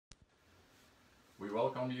We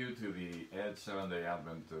welcome you to the Edge Seventh-day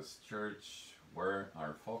Adventist Church, where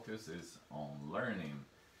our focus is on learning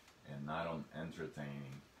and not on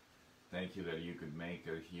entertaining. Thank you that you could make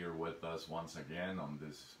it here with us once again on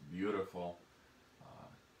this beautiful,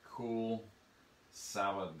 cool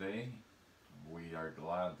Sabbath day. We are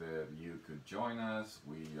glad that you could join us.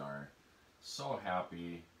 We are so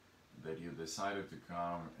happy that you decided to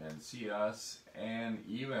come and see us, and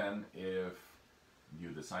even if you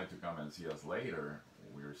decide to come and see us later,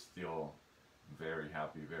 we're still very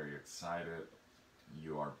happy, very excited.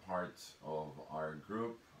 You are part of our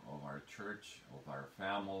group, of our church, of our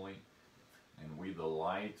family, and we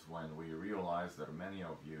delight when we realize that many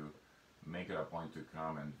of you make it a point to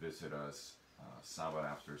come and visit us Sabbath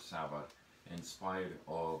after Sabbath in spite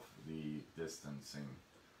of the distancing.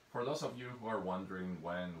 For those of you who are wondering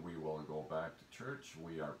when we will go back to church,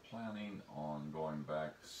 we are planning on going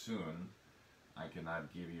back soon. I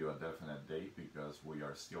cannot give you a definite date because we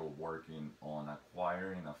are still working on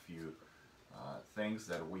acquiring a few things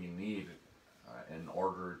that we need in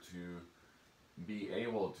order to be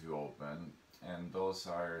able to open, and those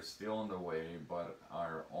are still on the way but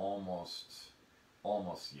are almost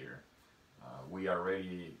here. We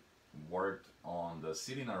already worked on the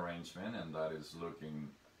seating arrangement, and that is looking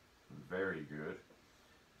very good.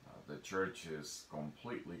 The church is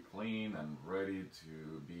completely clean and ready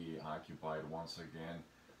to be occupied once again,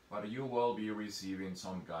 but you will be receiving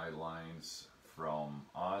some guidelines from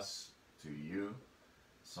us to you,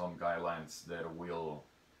 some guidelines that will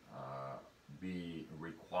be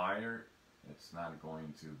required. It's not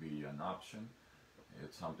going to be an option.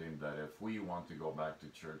 It's something that if we want to go back to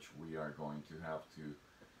church, we are going to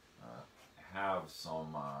have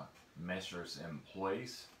some measures in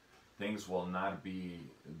place. Things will not be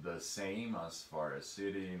the same as far as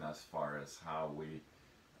sitting, as far as how we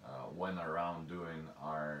went around doing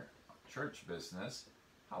our church business.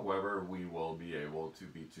 However, we will be able to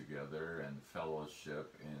be together and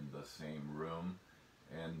fellowship in the same room,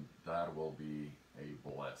 and that will be a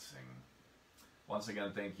blessing. Once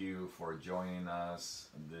again, thank you for joining us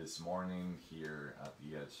this morning here at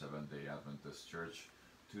the Edge Seventh-day Adventist Church.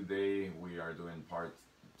 Today we are doing part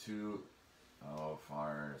 2 of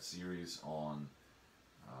our series on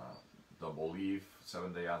the belief,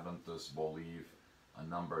 Seventh-day Adventists belief,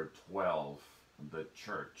 number 12, the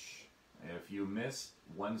church. If you missed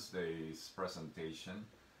Wednesday's presentation,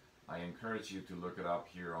 I encourage you to look it up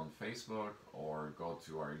here on Facebook or go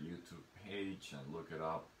to our YouTube page and look it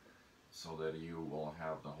up so that you will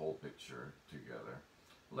have the whole picture together.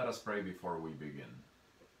 Let us pray before we begin.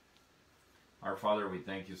 Our Father, we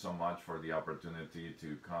thank you so much for the opportunity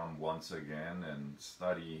to come once again and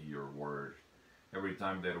study your word. Every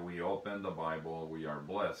time that we open the Bible, we are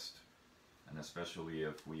blessed, and especially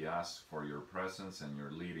if we ask for your presence and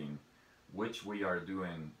your leading, which we are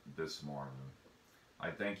doing this morning.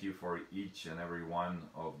 I thank you for each and every one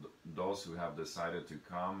of those who have decided to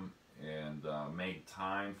come and make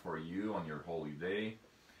time for you on your holy day.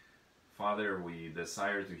 Father, we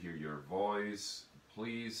desire to hear your voice.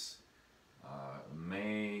 Please,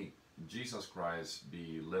 may Jesus Christ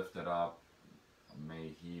be lifted up, may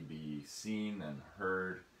he be seen and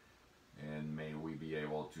heard, and may we be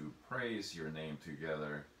able to praise your name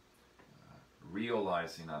together,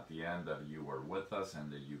 realizing at the end that you were with us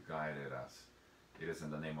and that you guided us. It is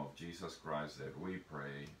in the name of Jesus Christ that we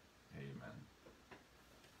pray. Amen.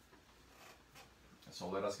 So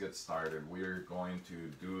let us get started. We're going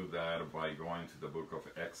to do that by going to the book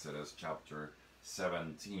of Exodus chapter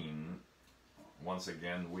 17. Once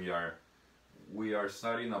again, we are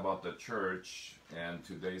studying about the church, and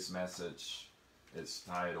today's message is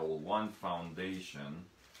titled One Foundation,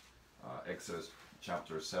 Exodus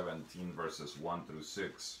chapter 17 verses 1 through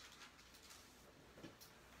 6.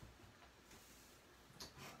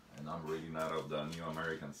 And I'm reading out of the New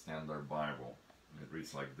American Standard Bible. It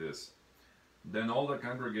reads like this. Then all the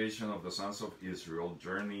congregation of the sons of Israel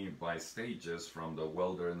journeyed by stages from the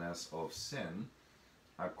wilderness of Sin,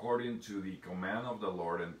 according to the command of the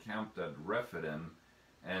Lord, and camped at Rephidim,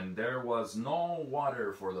 and there was no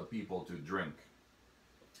water for the people to drink.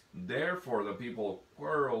 Therefore the people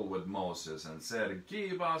quarreled with Moses and said,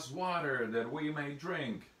 Give us water that we may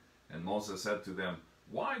drink. And Moses said to them,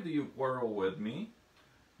 Why do you quarrel with me?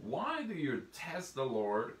 Why do you test the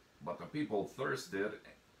Lord? But the people thirsted,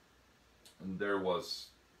 and there was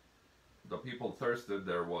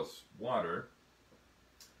water.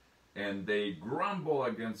 And they grumbled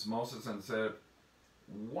against Moses and said,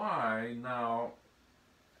 Why now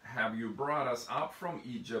have you brought us up from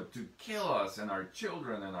Egypt to kill us and our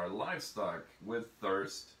children and our livestock with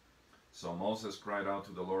thirst? So Moses cried out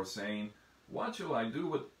to the Lord, saying, What shall I do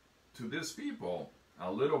with to this people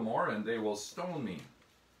a little more, and they will stone me.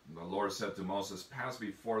 The Lord said to Moses, pass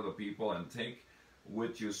before the people and take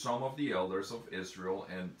with you some of the elders of Israel,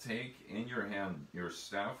 and take in your hand your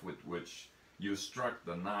staff with which you struck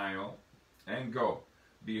the Nile, and go.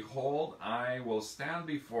 Behold, I will stand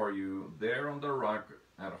before you there on the rock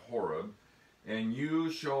at Horeb, and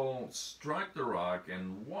you shall strike the rock,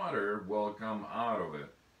 and water will come out of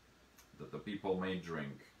it, that the people may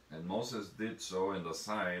drink. And Moses did so in the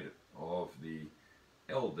sight of the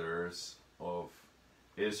elders of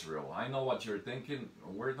Israel. I know what you're thinking.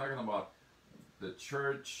 We're talking about the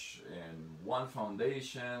church and one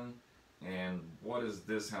foundation, and what does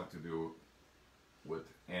this have to do with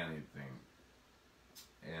anything?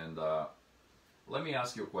 And let me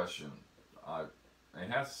ask you a question. It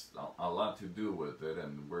has a lot to do with it,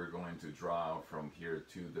 and we're going to draw from here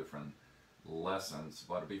 2 different lessons.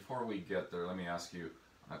 But before we get there, let me ask you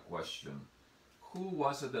a question. Who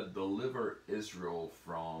was it that delivered Israel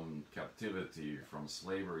from captivity, from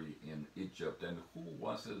slavery in Egypt? And who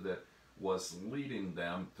was it that was leading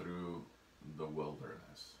them through the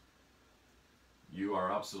wilderness? You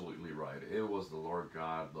are absolutely right. It was the Lord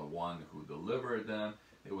God, the one who delivered them.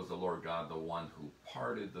 It was the Lord God, the one who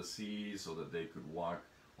parted the sea so that they could walk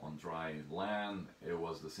on dry land. It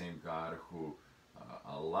was the same God who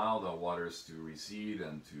allowed the waters to recede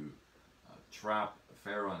and to trap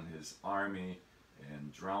Pharaoh and his army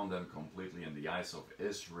and drown them completely in the eyes of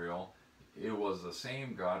Israel. It was the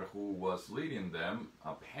same God who was leading them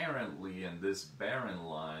apparently in this barren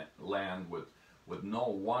land with no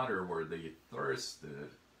water where they thirsted,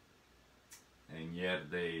 and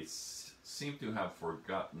yet they seem to have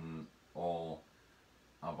forgotten all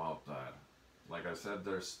about that. Like I said,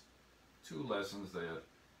 there's 2 lessons that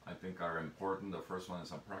I think are important. The first one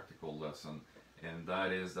is a practical lesson, and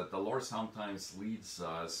that is that the Lord sometimes leads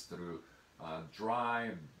us through dry,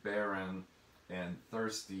 barren, and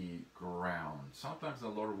thirsty ground. Sometimes the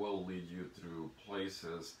Lord will lead you through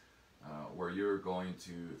places where you're going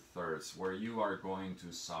to thirst, where you are going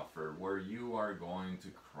to suffer, where you are going to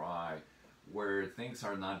cry, where things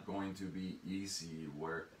are not going to be easy,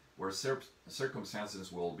 where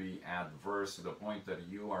circumstances will be adverse to the point that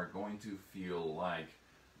you are going to feel like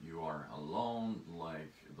you are alone,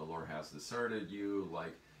 like the Lord has deserted you,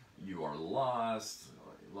 like you are lost,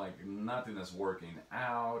 like nothing is working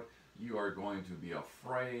out. You are going to be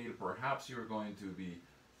afraid. Perhaps you're going to be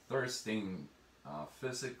thirsting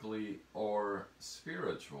physically or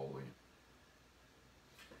spiritually.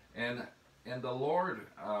 And the Lord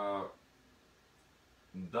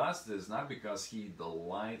does this not because He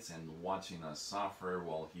delights in watching us suffer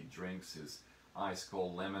while He drinks His ice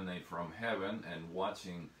cold lemonade from heaven and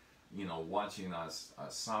watching us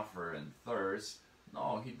suffer and thirst.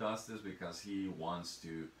 No, He does this because He wants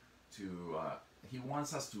He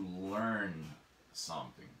wants us to learn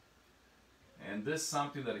something. And this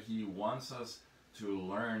something that He wants us to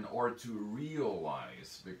learn or to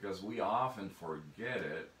realize, because we often forget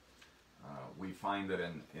it. We find it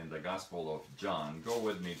in the Gospel of John. Go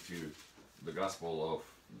with me to the Gospel of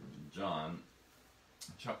John,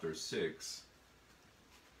 chapter 6.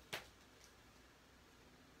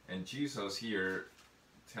 And Jesus here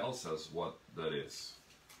tells us what that is.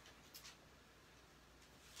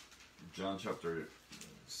 John chapter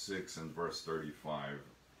 6 and verse 35.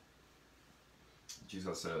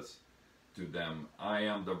 Jesus says to them, I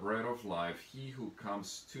am the bread of life. He who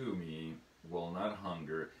comes to me will not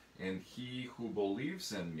hunger, and he who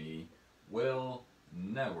believes in me will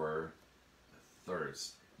never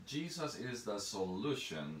thirst. Jesus is the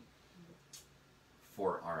solution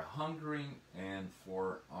for our hungering and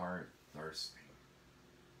for our thirsting.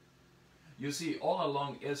 You see, all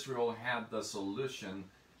along Israel had the solution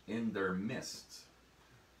in their midst.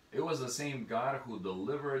 It was the same God who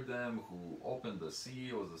delivered them, who opened the sea.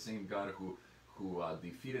 It was the same God who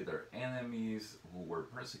defeated their enemies, who were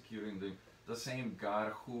persecuting them. The same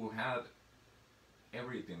God who had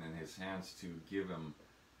everything in His hands to give them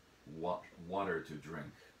water to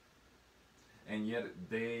drink. And yet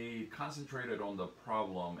they concentrated on the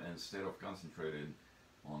problem instead of concentrating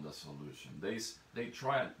on the solution. They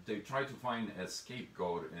tried to find a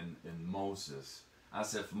scapegoat in Moses,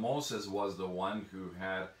 as if Moses was the one who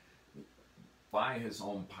had, by his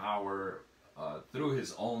own power, through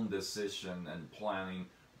his own decision and planning,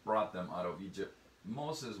 brought them out of Egypt.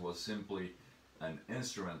 Moses was simply an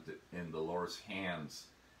instrument in the Lord's hands,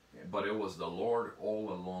 but it was the Lord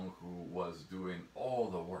all along who was doing all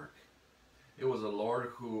the work. It was the Lord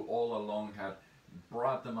who all along had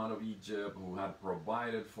brought them out of Egypt, who had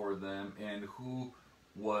provided for them, and who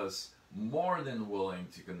was more than willing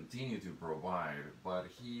to continue to provide. But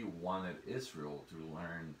He wanted Israel to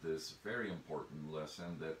learn this this very important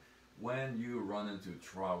lesson that when you run into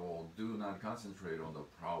trouble, do not concentrate on the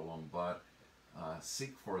problem, but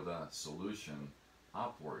seek for the solution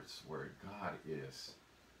upwards where God is.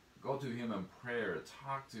 Go to Him in prayer.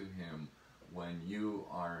 Talk to Him when you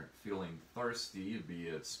are feeling thirsty, be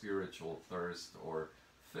it spiritual thirst or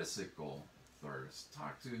physical thirst.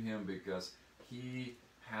 Talk to Him because He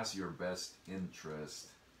has your best interest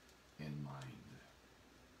in mind.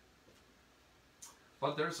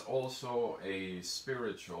 But there's also a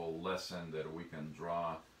spiritual lesson that we can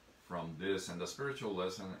draw from this, and the spiritual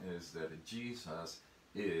lesson is that Jesus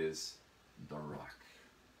is the rock.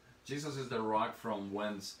 Jesus is the rock from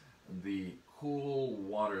whence the cool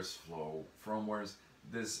waters flow, from where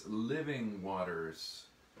this living waters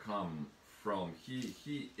come from.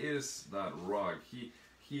 He is that rock.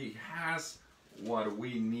 He has what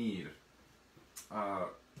we need.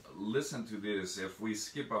 Listen to this. If we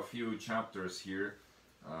skip a few chapters here,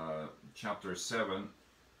 chapter 7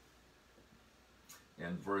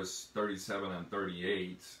 and verse 37 and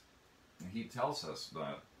 38, he tells us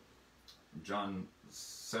that. John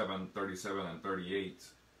 7, 37 and 38,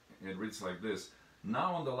 it reads like this: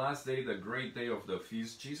 Now on the last day, the great day of the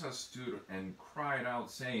feast, Jesus stood and cried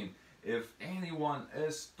out, saying, If anyone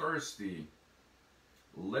is thirsty,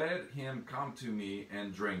 let him come to me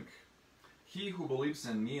and drink. He who believes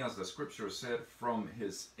in me, as the scripture said, from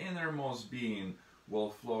his innermost being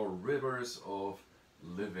will flow rivers of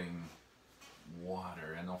living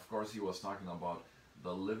water. And of course he was talking about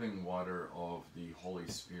the living water of the Holy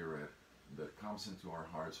Spirit that comes into our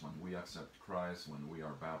hearts when we accept Christ, when we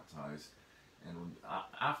are baptized. And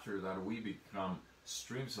after that we become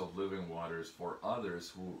streams of living waters for others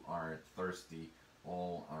who are thirsty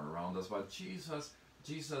all around us. But Jesus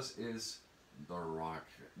is the rock.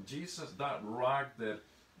 Jesus, that rock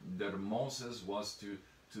that Moses was to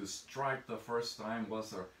strike the first time,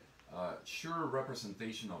 was a sure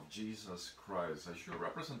representation of Jesus Christ, a sure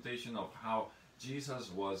representation of how Jesus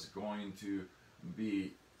was going to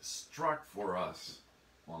be struck for us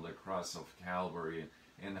on the cross of Calvary,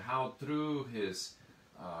 and how through his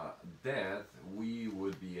death we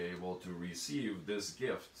would be able to receive this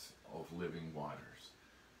gift of living waters.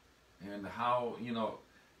 And how,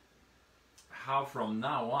 how from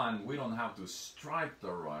now on we don't have to strike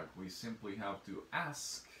the rock, we simply have to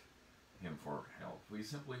ask him for help. We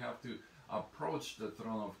simply have to approach the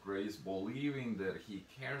throne of grace, believing that he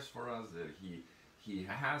cares for us, that he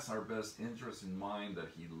has our best interest in mind, that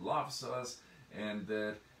he loves us, and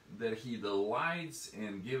that he delights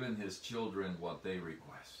in giving his children what they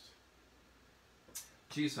request.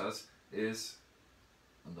 Jesus is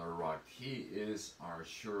the rock. He is our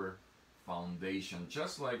sure foundation.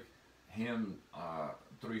 Just like hymn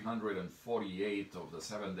 348 of the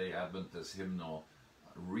Seventh-day Adventist hymnal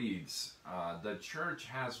reads, the church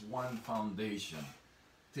has one foundation.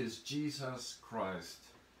 'Tis Jesus Christ,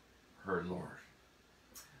 her Lord.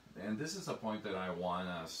 And this is a point that I want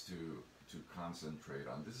us to concentrate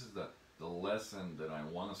on. This is the lesson that I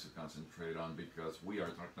want us to concentrate on, because we are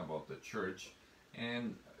talking about the church,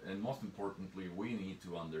 and most importantly, we need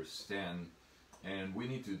to understand and we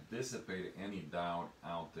need to dissipate any doubt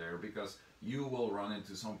out there, because you will run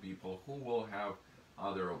into some people who will have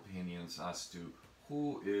other opinions as to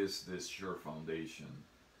who is this sure foundation.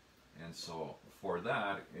 And so for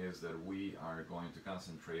that is that we are going to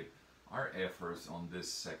concentrate our efforts on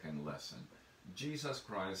this second lesson. Jesus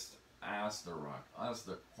Christ as the rock, as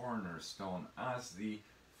the cornerstone, as the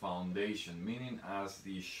foundation, meaning as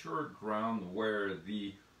the sure ground where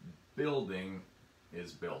the building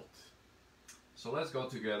is built. So let's go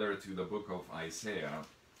together to the book of Isaiah.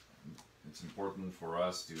 It's important for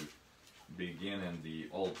us to begin in the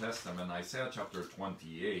Old Testament. Isaiah chapter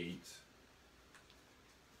 28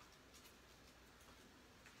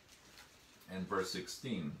 and verse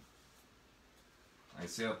 16.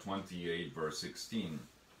 Isaiah 28 verse 16.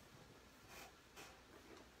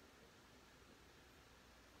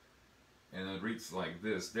 And it reads like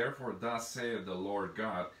this: Therefore thus saith the Lord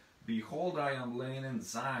God, Behold, I am laying in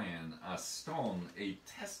Zion a stone, a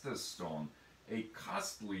tested stone, a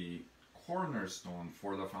costly cornerstone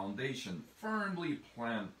for the foundation, firmly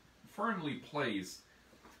placed.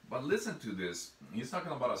 But listen to this. He's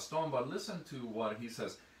talking about a stone, but listen to what he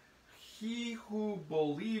says. He who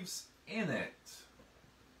believes in it.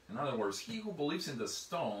 In other words, he who believes in the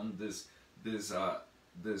stone, this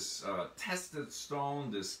tested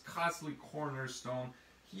stone, this costly cornerstone,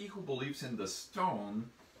 he who believes in the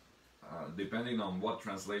stone, depending on what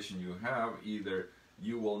translation you have, either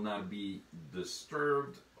you will not be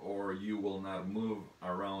disturbed or you will not move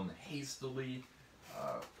around hastily.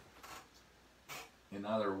 In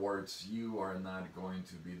other words, you are not going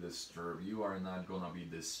to be disturbed. You are not going to be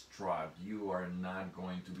distraught. You are not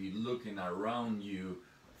going to be looking around you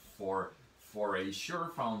for a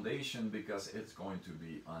sure foundation, because it's going to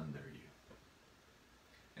be under you.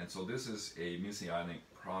 And so this is a messianic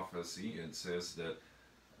prophecy. It says that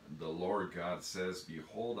the Lord God says,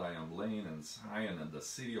 "Behold, I am laying in Zion, in the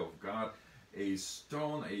city of God, a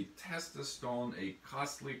stone, a tested stone, a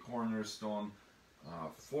costly cornerstone,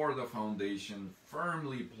 for the foundation,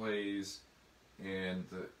 firmly placed." And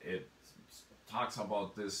it talks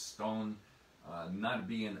about this stone not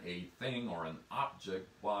being a thing or an object,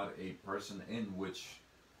 but a person in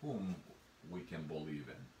whom we can believe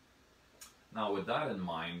in. Now, with that in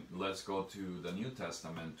mind, let's go to the New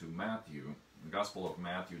Testament, to Matthew, the Gospel of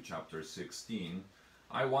Matthew, chapter 16.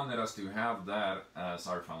 I wanted us to have that as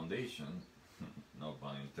our foundation, no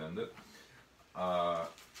pun intended,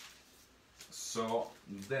 so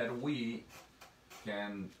that we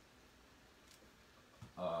can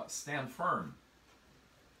stand firm.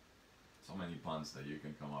 So many puns that you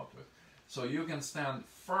can come up with. So you can stand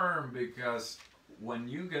firm, because when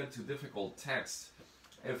you get to difficult texts,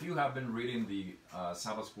 if you have been reading the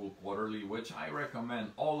Sabbath School Quarterly, which I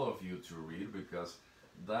recommend all of you to read, because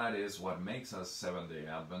that is what makes us Seventh-day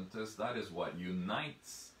Adventists. That is what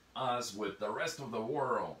unites us with the rest of the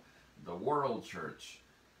world church.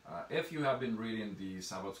 If you have been reading the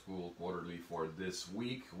Sabbath School Quarterly for this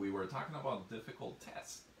week, we were talking about difficult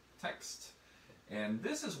text. And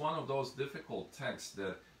this is one of those difficult texts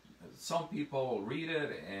that some people read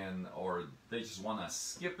it or they just want to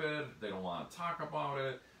skip it. They don't want to talk about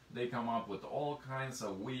it. They come up with all kinds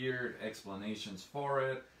of weird explanations for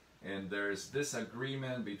it. And there's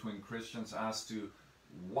disagreement between Christians as to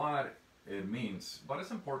what it means. But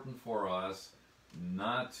it's important for us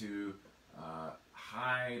not to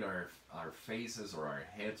hide our faces or our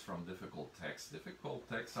heads from difficult texts. Difficult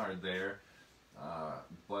texts are there,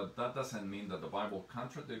 but that doesn't mean that the Bible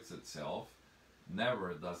contradicts itself.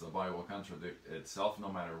 Never does the Bible contradict itself,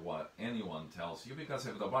 no matter what anyone tells you, because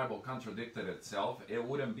if the Bible contradicted itself, it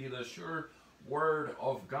wouldn't be the sure word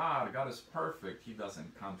of God. God is perfect. He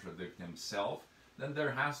doesn't contradict himself. Then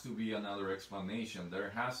there has to be another explanation. There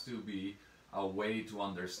has to be a way to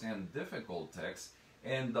understand difficult texts.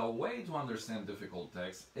 And the way to understand difficult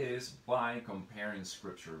texts is by comparing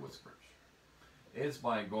Scripture with Scripture. It's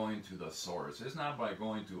by going to the source. It's not by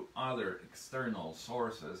going to other external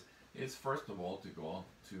sources. It's first of all to go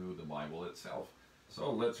to the Bible itself. So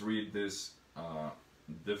let's read this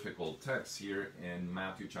difficult text here in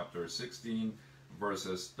Matthew chapter 16,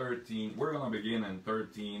 verses 13. We're going to begin in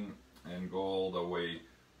 13 and go all the way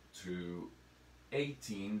to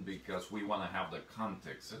 18, because we want to have the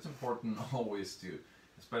context. It's important always to,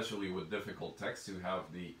 especially with difficult texts, to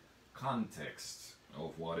have the context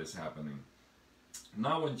of what is happening.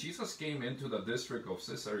 Now when Jesus came into the district of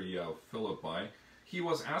Caesarea of Philippi, he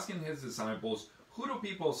was asking his disciples, "Who do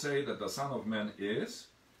people say that the Son of Man is?"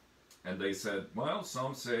 And they said, "Well,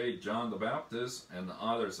 some say John the Baptist, and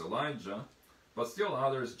others Elijah, but still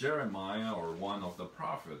others Jeremiah or one of the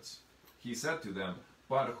prophets." He said to them,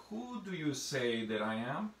 "But who do you say that I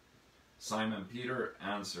am?" Simon Peter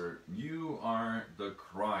answered, "You are the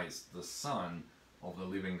Christ, the Son of the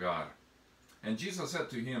living God." And Jesus said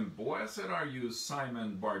to him, "Blessed are you,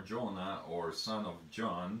 Simon Bar-Jonah, or son of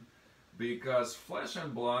John, because flesh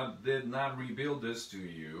and blood did not reveal this to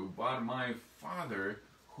you, but my Father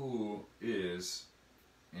who is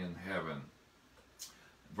in heaven."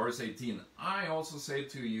 Verse 18, "I also say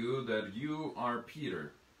to you that you are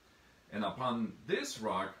Peter, and upon this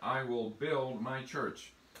rock I will build my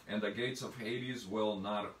church, and the gates of Hades will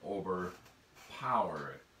not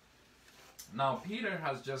overpower it." Now Peter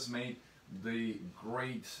has just made the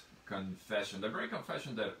great confession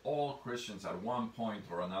that all Christians at one point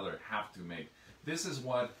or another have to make. This is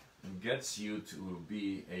what gets you to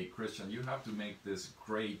be a Christian. You have to make this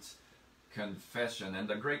great confession, and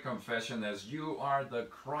the great confession is, you are the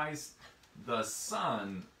Christ, the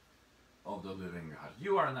Son of the living God.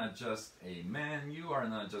 You are not just a man. You are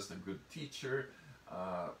not just a good teacher.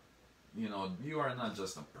 You are not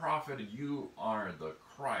just a prophet. You are the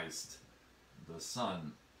Christ, the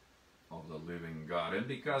Son of the living God. And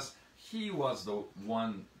because he was the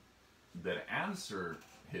one that answered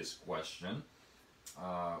his question,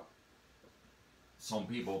 some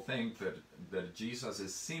people think that Jesus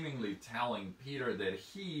is seemingly telling Peter that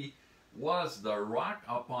he was the rock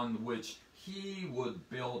upon which he would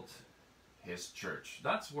build his church.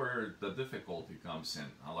 That's where the difficulty comes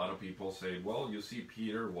in. A lot of people say, well, you see,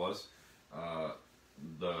 Peter was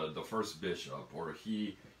the first bishop, or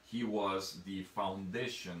he was the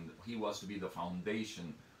foundation. He was to be the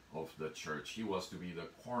foundation of the church. He was to be the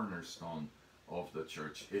cornerstone of the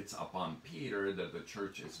church. It's upon Peter that the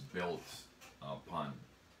church is built upon.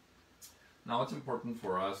 Now it's important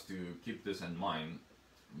for us to keep this in mind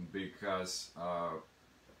because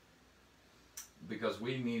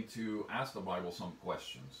we need to ask the Bible some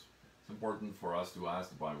questions. It's important for us to ask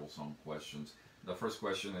the Bible some questions. The first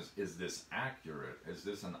question is this accurate? Is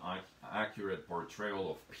this an accurate portrayal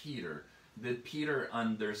of Peter? Did Peter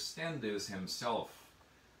understand this himself?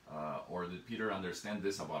 Or did Peter understand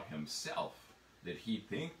this about himself? Did he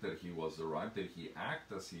think that he was the rock? Did he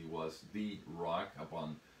act as he was the rock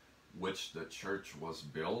upon which the church was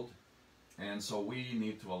built? And so we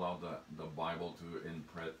need to allow the Bible to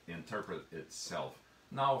interpret itself.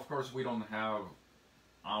 Now, of course, we don't have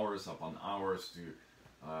hours upon hours to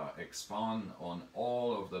expound on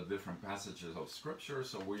all of the different passages of Scripture,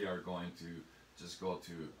 so we are going to just go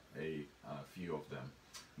to a few of them.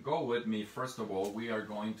 Go with me. First of all, we are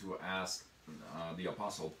going to ask the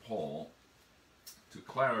Apostle Paul to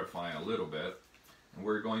clarify a little bit, and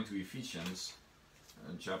we're going to Ephesians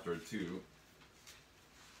chapter 2.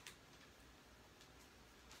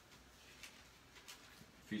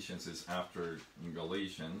 Ephesians is after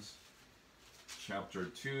Galatians, chapter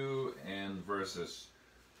 2 and verses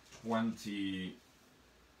 20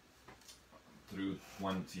 through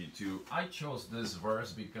 22. I chose this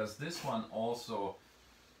verse because this one also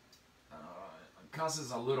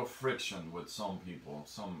causes a little friction with some people,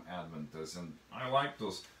 some Adventists, and I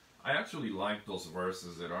actually like those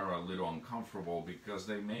verses that are a little uncomfortable because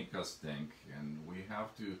they make us think, and we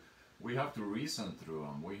have to reason through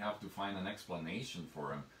them. We have to find an explanation for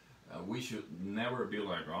them. We should never be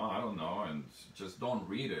like, oh, I don't know, and just don't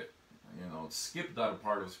read it. Skip that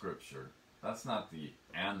part of Scripture. That's not the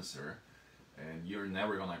answer, and you're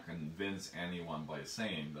never going to convince anyone by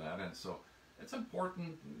saying that. And so it's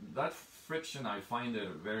important. That friction, I find it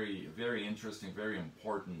very, very interesting, very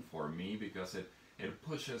important for me because it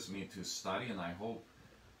pushes me to study, and I hope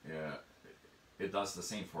it does the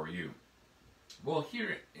same for you. Well,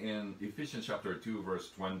 here in Ephesians chapter 2, verse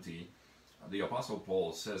 20, the Apostle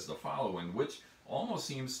Paul says the following, which almost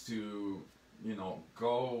seems to,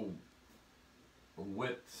 go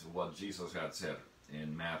with what Jesus had said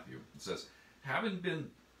in Matthew. It says, having been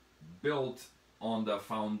built on the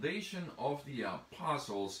foundation of the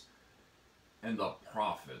apostles and the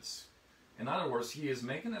prophets. In other words, he is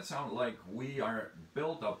making it sound like we are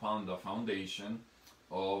built upon the foundation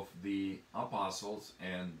of the apostles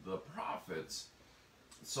and the prophets.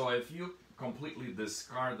 So if you completely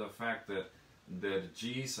discard the fact that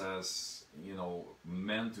Jesus,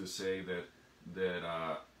 meant to say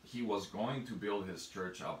that he was going to build his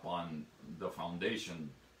church upon the foundation,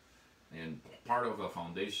 and part of the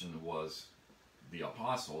foundation was the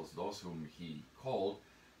apostles, those whom he called,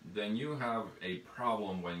 then you have a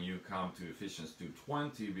problem when you come to Ephesians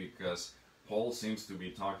 2:20, because Paul seems to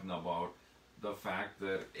be talking about the fact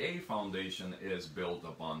that a foundation is built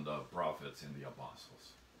upon the prophets and the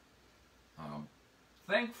apostles.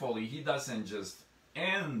 Thankfully, he doesn't just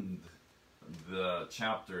end the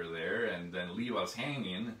chapter there and then leave us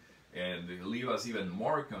hanging and leave us even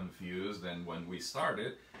more confused than when we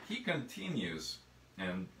started. He continues,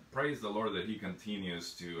 and praise the Lord that he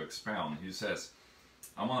continues to expound. He says,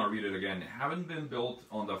 I'm going to read it again. Having been built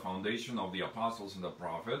on the foundation of the apostles and the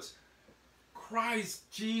prophets,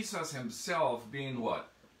 Christ Jesus himself being what?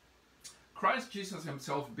 Christ Jesus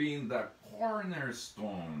himself being the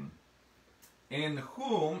cornerstone, in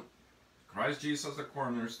whom, Christ Jesus the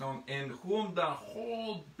cornerstone, in whom the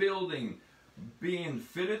whole building being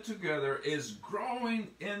fitted together is growing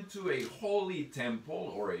into a holy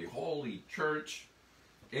temple or a holy church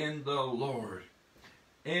in the Lord,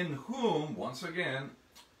 in whom, once again,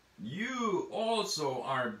 you also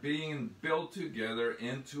are being built together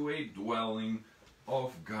into a dwelling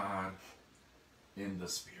of God in the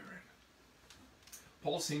Spirit.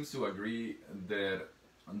 Paul seems to agree that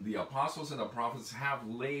the apostles and the prophets have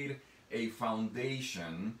laid a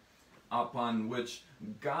foundation upon which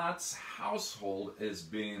God's household is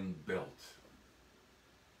being built.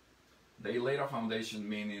 They laid a foundation,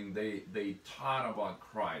 meaning they taught about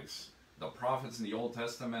Christ. The prophets in the Old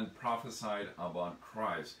Testament prophesied about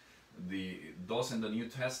Christ. Those in the New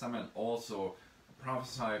Testament also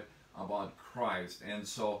prophesied about Christ. And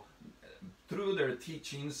so through their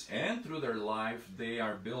teachings and through their life, they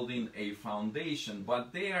are building a foundation,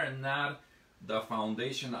 but they are not the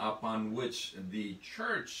foundation upon which the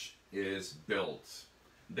church is built.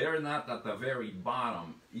 They're not at the very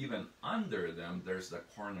bottom. Even under them, there's the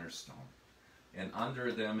cornerstone. And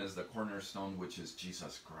under them is the cornerstone, which is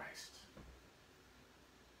Jesus Christ.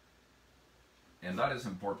 And that is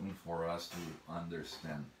important for us to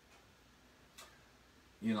understand.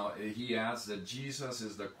 he adds that Jesus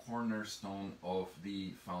is the cornerstone of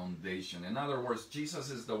the foundation. In other words, Jesus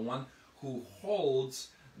is the one who holds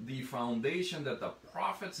the foundation that the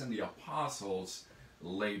prophets and the apostles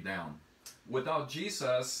laid down. Without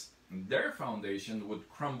Jesus, their foundation would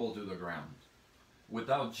crumble to the ground.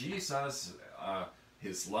 Without Jesus,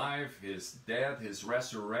 his life, his death, his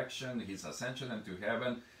resurrection, his ascension into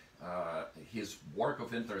heaven, his work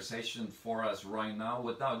of intercession for us right now,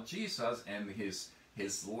 without Jesus and his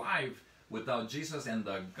life, without Jesus and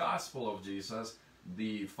the gospel of Jesus,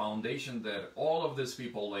 the foundation that all of these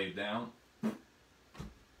people laid down,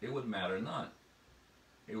 it would matter none.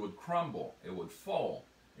 It would crumble, it would fall,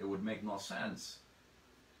 it would make no sense.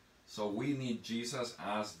 So we need Jesus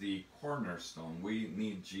as the cornerstone. We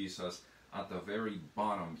need Jesus at the very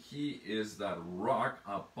bottom. He is that rock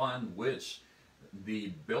upon which the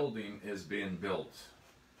building is being built.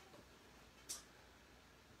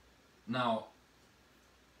 Now,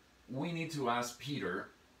 we need to ask Peter,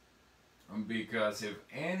 because if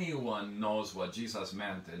anyone knows what Jesus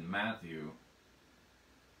meant in Matthew,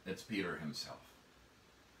 it's Peter himself.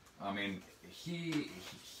 I mean,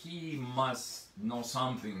 he must know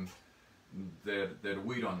something that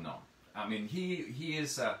we don't know. I mean, he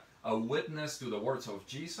is a witness to the words of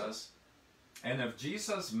Jesus. And if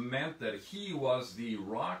Jesus meant that he was the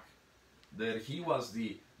rock, that he was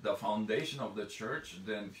the foundation of the church,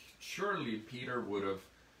 then surely Peter would have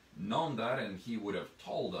known that, and he would have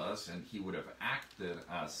told us, and he would have acted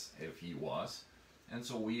as if he was. And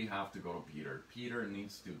so we have to go to Peter. Peter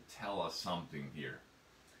needs to tell us something here.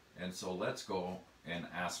 And so let's go and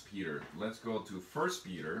ask Peter. Let's go to 1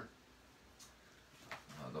 Peter,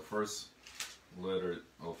 the first letter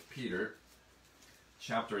of Peter,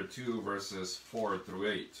 chapter 2, verses 4 through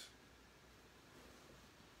 8.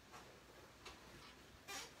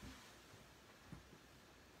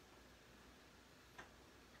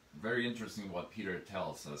 Very interesting what Peter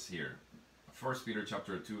tells us here. 1 Peter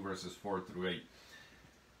chapter 2, verses 4 through 8.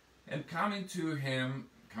 And coming to him,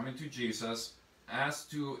 coming to Jesus, as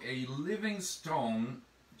to a living stone,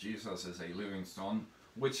 Jesus is a living stone,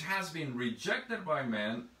 which has been rejected by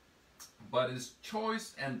men, but is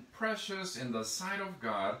choice and precious in the sight of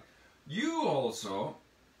God, you also,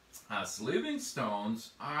 as living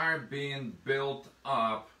stones, are being built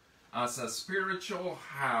up as a spiritual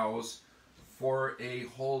house for a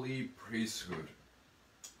holy priesthood,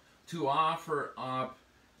 to offer up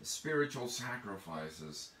spiritual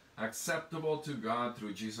sacrifices acceptable to God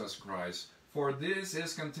through Jesus Christ. For this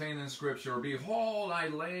is contained in Scripture, behold, I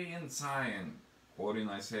lay in Zion, quoting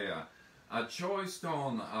Isaiah, a choice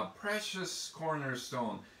stone, a precious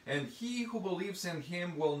cornerstone, and he who believes in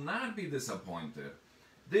him will not be disappointed.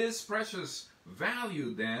 This precious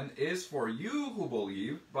value then is for you who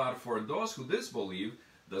believe, but for those who disbelieve,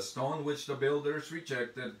 the stone which the builders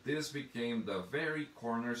rejected, this became the very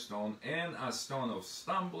cornerstone, and a stone of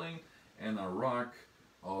stumbling, and a rock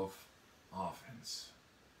of offense.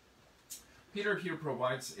 Peter here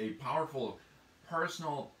provides a powerful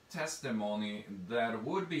personal testimony that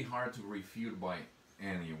would be hard to refute by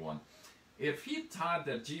anyone. If he taught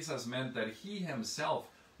that Jesus meant that he himself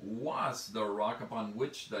was the rock upon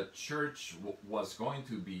which the church was going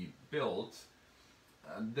to be built,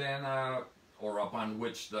 then or upon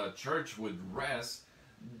which the church would rest,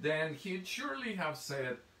 then he'd surely have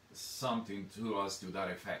said something to us to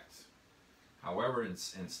that effect. However,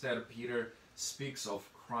 instead, Peter speaks of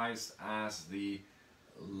Christ as the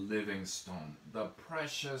living stone, the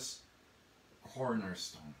precious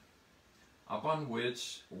cornerstone, upon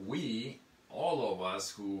which we, all of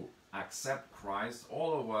us who accept Christ,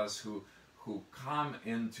 all of us who come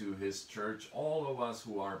into his church, all of us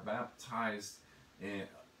who are baptized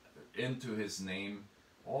into his name,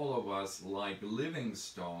 all of us, like living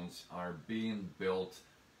stones, are being built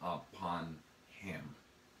upon him.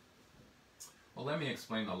 Well, let me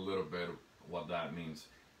explain a little bit what that means.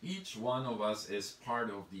 Each one of us is part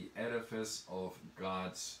of the edifice of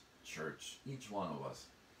God's church. Each one of us.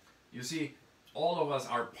 You see, all of us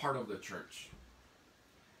are part of the church.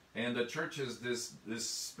 And the church is this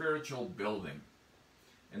spiritual building.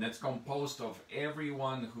 And it's composed of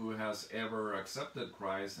everyone who has ever accepted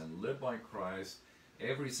Christ and lived by Christ.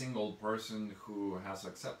 Every single person who has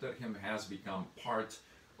accepted him has become part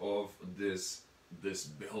of this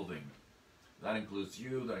building. That includes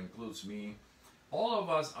you, that includes me. All of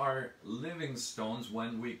us are living stones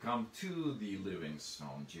when we come to the living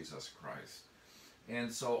stone, Jesus Christ.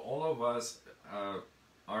 And so all of us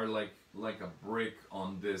are like a brick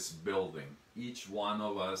on this building. Each one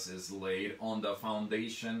of us is laid on the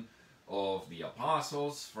foundation of the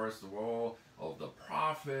apostles, first of all, of the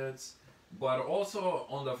prophets, but also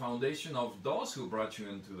on the foundation of those who brought you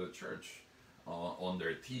into the church, on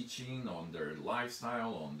their teaching, on their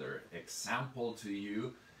lifestyle, on their example to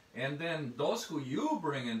you. And then those who you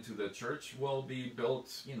bring into the church will be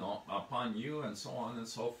built, upon you, and so on and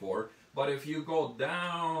so forth. But if you go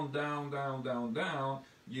down, down, down, down, down,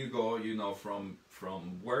 you go,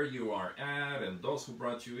 from where you are at, and those who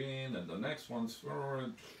brought you in, and the next one's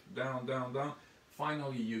down, down, down.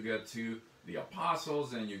 Finally, you get to the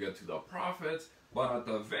apostles, and you get to the prophets. But at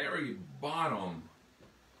the very bottom,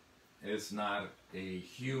 it's not a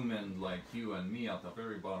human like you and me. At the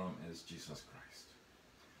very bottom is Jesus Christ.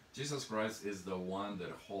 Jesus Christ is the one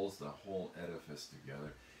that holds the whole edifice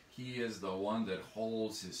together. He is the one that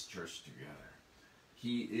holds his church together.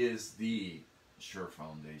 He is the sure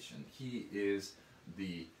foundation. He is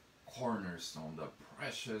the cornerstone, the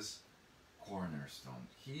precious cornerstone.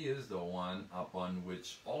 He is the one upon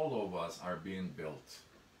which all of us are being built.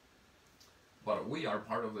 But we are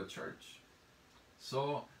part of the church.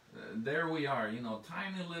 So there we are,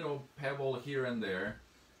 tiny little pebble here and there,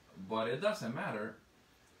 but it doesn't matter.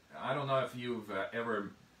 I don't know if you've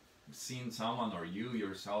ever seen someone, or you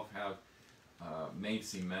yourself have made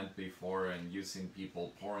cement before, and you've seen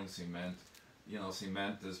people pouring cement.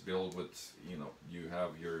 Cement is built with, you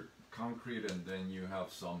have your concrete, and then you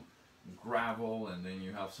have some gravel, and then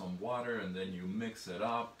you have some water, and then you mix it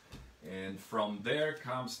up, and from there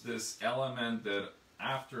comes this element that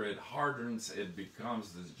after it hardens, it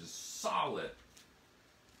becomes this just solid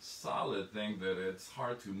thing that it's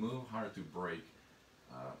hard to move, hard to break.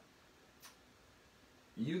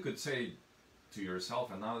 You could say to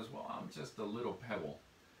yourself and others, well, I'm just a little pebble.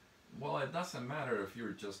 Well, it doesn't matter if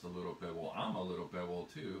you're just a little pebble. I'm a little pebble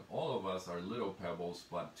too. All of us are little pebbles,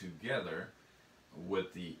 but together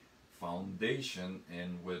with the foundation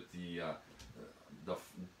and with the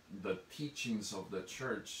teachings of the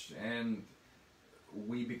church, and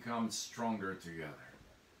we become stronger together.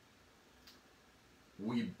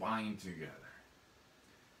 We bind together.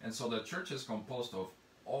 And so the church is composed of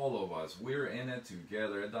all of us. We're in it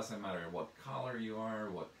together. It doesn't matter what color you are,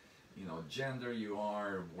 what gender you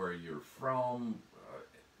are, where you're from,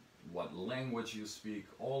 what language you speak.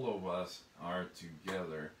 All of us are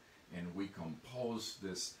together, and we compose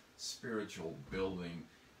this spiritual building,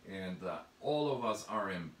 and all of us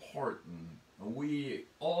are important.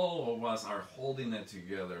 All of us are holding it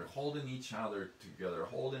together, holding each other together,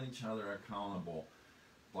 holding each other accountable.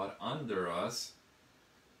 But under us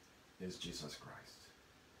is Jesus Christ.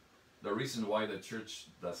 The reason why the church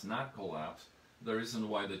does not collapse, the reason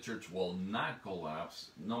why the church will not collapse,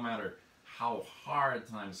 no matter how hard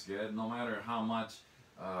times get, no matter how much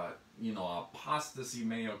apostasy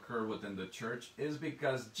may occur within the church, is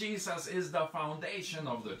because Jesus is the foundation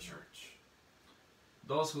of the church.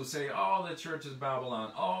 Those who say, oh, the church is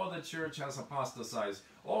Babylon, oh, the church has apostatized,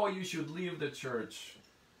 oh, you should leave the church,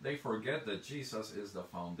 they forget that Jesus is the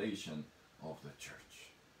foundation of the church.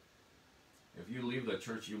 If you leave the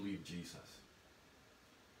church, you leave Jesus.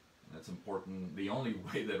 That's important. The only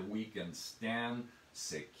way that we can stand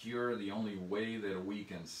secure, the only way that we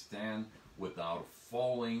can stand without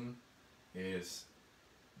falling, is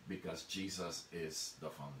because Jesus is the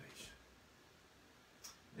foundation.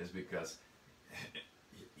 It's because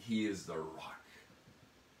He is the rock.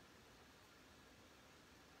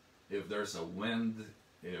 If there's a wind,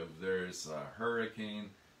 if there's a hurricane,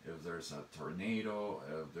 if there's a tornado,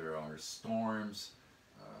 if there are storms,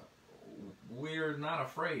 we're not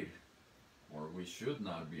afraid, or we should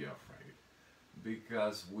not be afraid,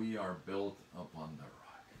 because we are built upon the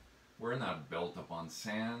rock. We're not built upon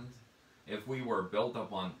sand. If we were built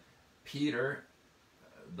upon Peter,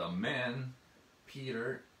 the men,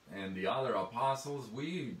 Peter and the other apostles,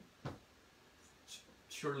 we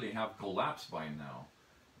surely have collapsed by now.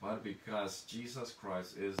 But because Jesus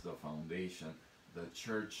Christ is the foundation, the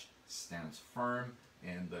church stands firm,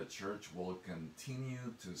 and the church will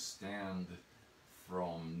continue to stand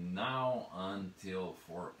from now until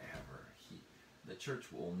forever. The church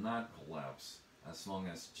will not collapse as long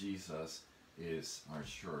as Jesus is our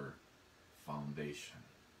sure foundation.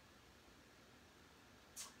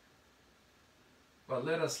 But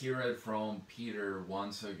let us hear it from Peter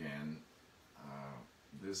once again.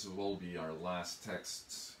 This will be our last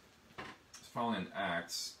text. It's found in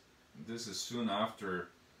Acts. This is soon after,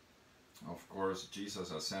 of course,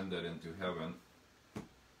 Jesus ascended into heaven.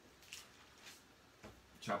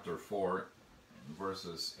 Chapter 4,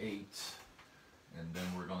 verses 8, and then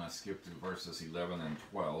we're going to skip to verses 11 and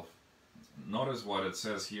 12. Notice what it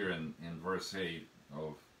says here in verse 8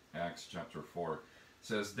 of Acts chapter 4. It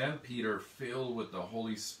says, Then Peter, filled with the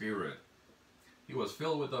Holy Spirit. He was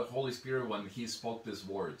filled with the Holy Spirit when he spoke these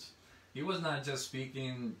words. He was not just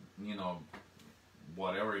speaking, you know,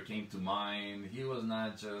 whatever came to mind. He was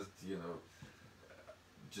not just, you know,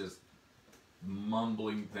 just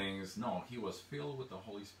mumbling things. No, he was filled with the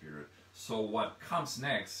Holy Spirit. So what comes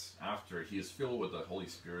next after he is filled with the Holy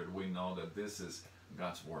Spirit, we know that this is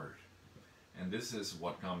God's Word. And this is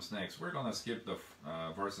what comes next. We're going to skip the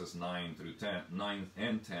verses 9 through 10, 9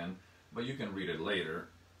 and 10, but you can read it later.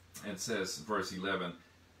 It says, verse 11,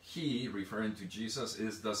 He, referring to Jesus,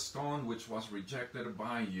 is the stone which was rejected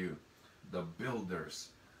by you, the builders,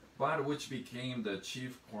 but which became the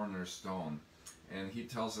chief cornerstone. And he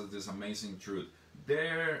tells us this amazing truth.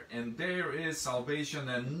 There is salvation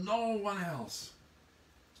and no one else.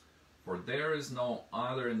 For there is no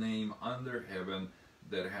other name under heaven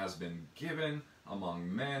that has been given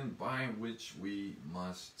among men by which we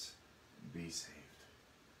must be saved.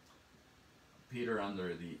 Peter,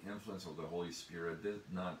 under the influence of the Holy Spirit, did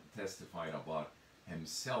not testify about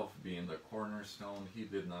himself being the cornerstone. He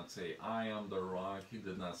did not say, I am the rock. He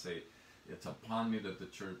did not say, it's upon me that the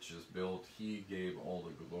church is built. He gave all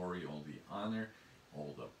the glory, all the honor,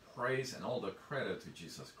 all the praise, and all the credit to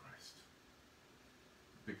Jesus Christ.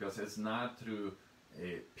 Because it's not through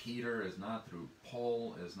Peter, it's not through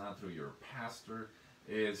Paul, it's not through your pastor,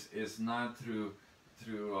 it's not through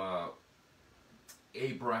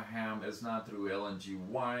Abraham, it's not through Ellen G.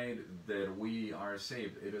 White that we are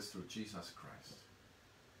saved. It is through Jesus Christ.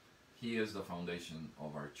 He is the foundation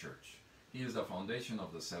of our church. He is the foundation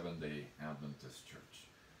of the Seventh-day Adventist Church.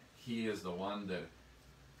 He is the one that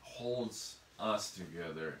holds us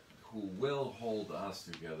together, who will hold us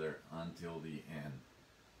together until the end.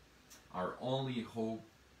 Our only hope,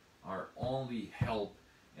 our only help,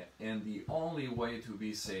 and the only way to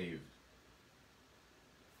be saved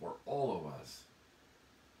for all of us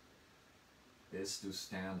is to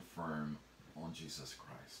stand firm on Jesus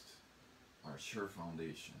Christ, our sure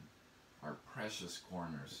foundation, our precious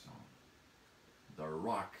cornerstone, the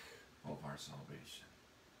rock of our salvation.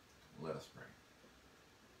 Let us pray.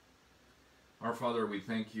 Our Father, we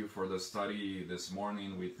thank you for the study this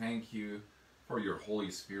morning. We thank you for your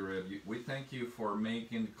Holy Spirit. We thank you for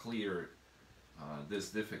making clear these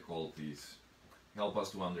difficulties. Help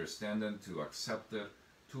us to understand them, to accept it,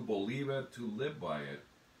 to believe it, to live by it.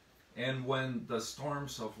 And when the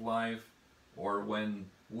storms of life, or when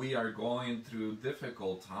we are going through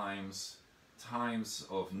difficult times, times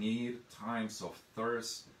of need, times of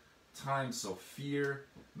thirst, times of fear,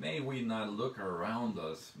 may we not look around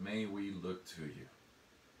us, may we look to you.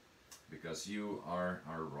 Because you are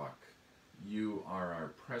our rock. You are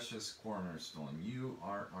our precious cornerstone. You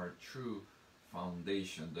are our true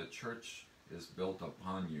foundation. The church is built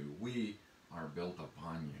upon you. We are built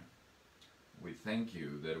upon you. We thank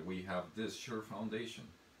you that we have this sure foundation.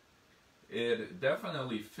 It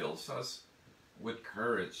definitely fills us with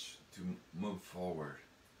courage to move forward.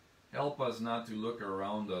 Help us not to look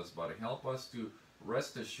around us, but help us to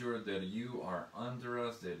rest assured that you are under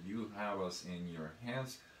us, that you have us in your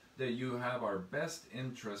hands, that you have our best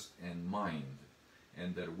interest in mind,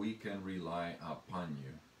 and that we can rely upon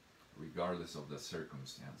you, regardless of the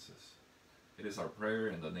circumstances. It is our prayer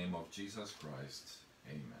in the name of Jesus Christ.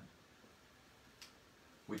 Amen.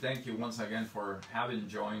 We thank you once again for having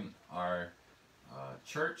joined our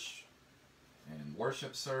church and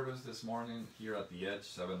worship service this morning here at the Edge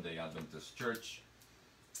Seventh-day Adventist Church.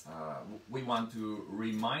 We want to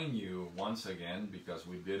remind you once again, because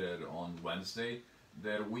we did it on Wednesday,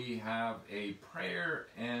 that we have a prayer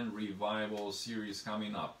and revival series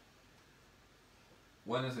coming up.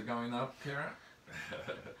 When is it coming up, Kara?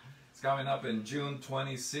 It's coming up in June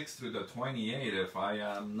 26th through the 28th, if I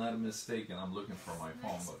am not mistaken. I'm looking for my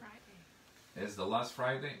phone. But Friday. Is the last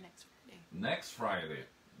Friday? Next Friday. Next Friday.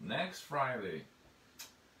 Next Friday.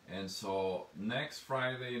 And so next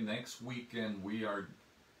Friday, next weekend, we are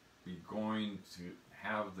going to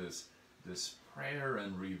have this prayer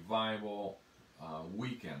and revival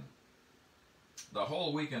weekend. The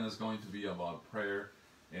whole weekend is going to be about prayer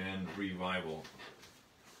and revival.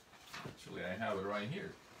 Actually, I have it right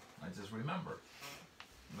here. I just remember.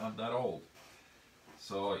 Not that old.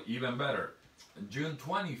 So even better. June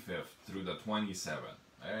 25th through the 27th.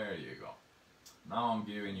 There you go. Now I'm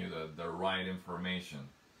giving you the right information.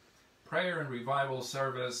 Prayer and revival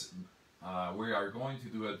service, we are going to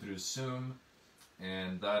do it through Zoom,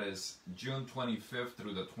 and that is June 25th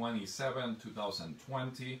through the 27th,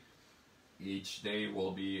 2020. Each day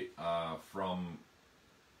will be from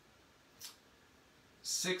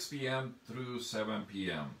 6 p.m. through 7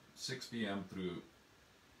 p.m. 6 p.m. through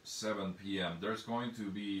 7 p.m. There's going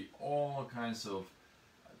to be all kinds of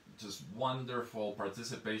just wonderful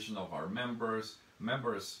participation of our members.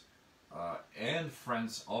 Members and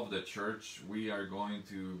friends of the church. We are going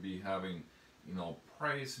to be having,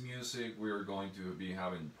 praise music. We are going to be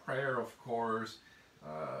having prayer, of course,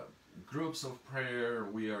 groups of prayer.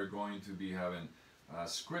 We are going to be having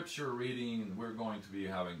scripture reading. We're going to be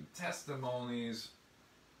having testimonies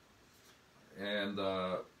and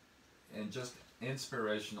just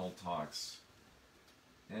inspirational talks.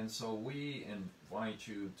 And so we invite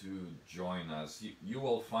you to join us. You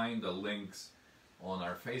will find the links on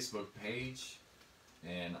our Facebook page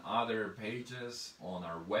and other pages on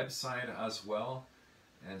our website as well.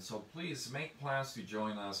 And so please make plans to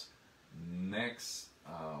join us next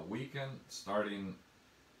weekend, starting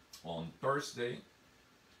on Thursday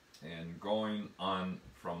and going on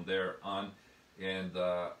from there on. And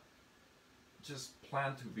just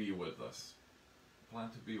plan to be with us. Plan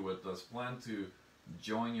to be with us. Plan to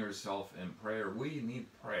join yourself in prayer. We need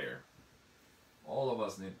prayer. All of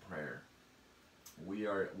us need prayer. We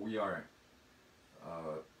are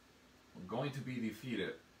going to be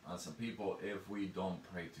defeated as a people if we don't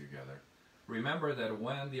pray together. Remember that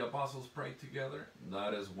when the apostles prayed together,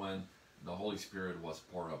 that is when the Holy Spirit was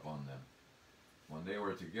poured upon them. When they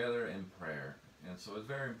were together in prayer. And so it's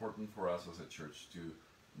very important for us as a church to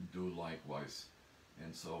do likewise.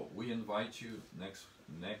 And so we invite you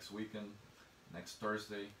next weekend, next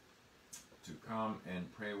Thursday, to come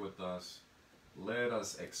and pray with us. Let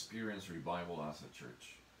us experience revival as a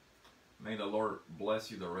church. May the Lord bless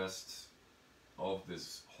you the rest of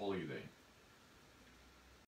this holy day.